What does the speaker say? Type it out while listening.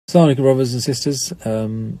Assalamu alaikum, brothers and sisters.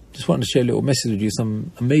 Just wanted to share a little message with you,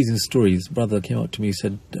 some amazing stories. Brother came up to me,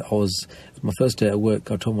 said, it was my first day at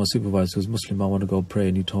work. I told my supervisor, who's Muslim, I want to go pray,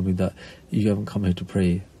 and he told me that you haven't come here to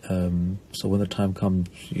pray. So when the time comes,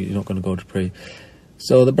 you're not going to go to pray.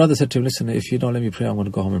 So the brother said to him, listen, if you don't let me pray, I'm going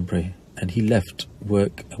to go home and pray. And he left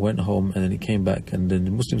work, went home, and then he came back, and then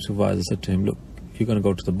the Muslim supervisor said to him, look, you're going to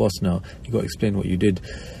go to the boss now, you've got to explain what you did.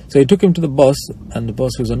 So he took him to the boss, and the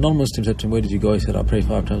boss, who was a non-Muslim, said to him, where did you go? He said, I pray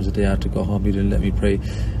 5 times a day, I had to go home, you didn't let me pray.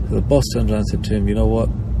 So the boss turned around and said to him, you know what,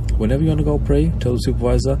 whenever you want to go pray, tell the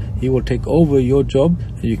supervisor, he will take over your job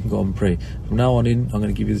and you can go and pray. From now on in, I'm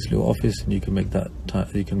going to give you this little office, and you can make that time,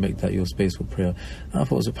 you can make that your space for prayer. And I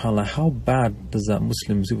thought, subhanAllah, how bad does that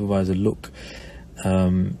Muslim supervisor look?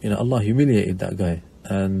 Allah humiliated that guy,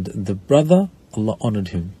 and the brother, Allah honoured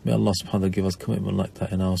him. May Allah subhanahu wa ta'ala give us commitment like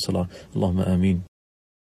that in our salah. Allahumma ameen.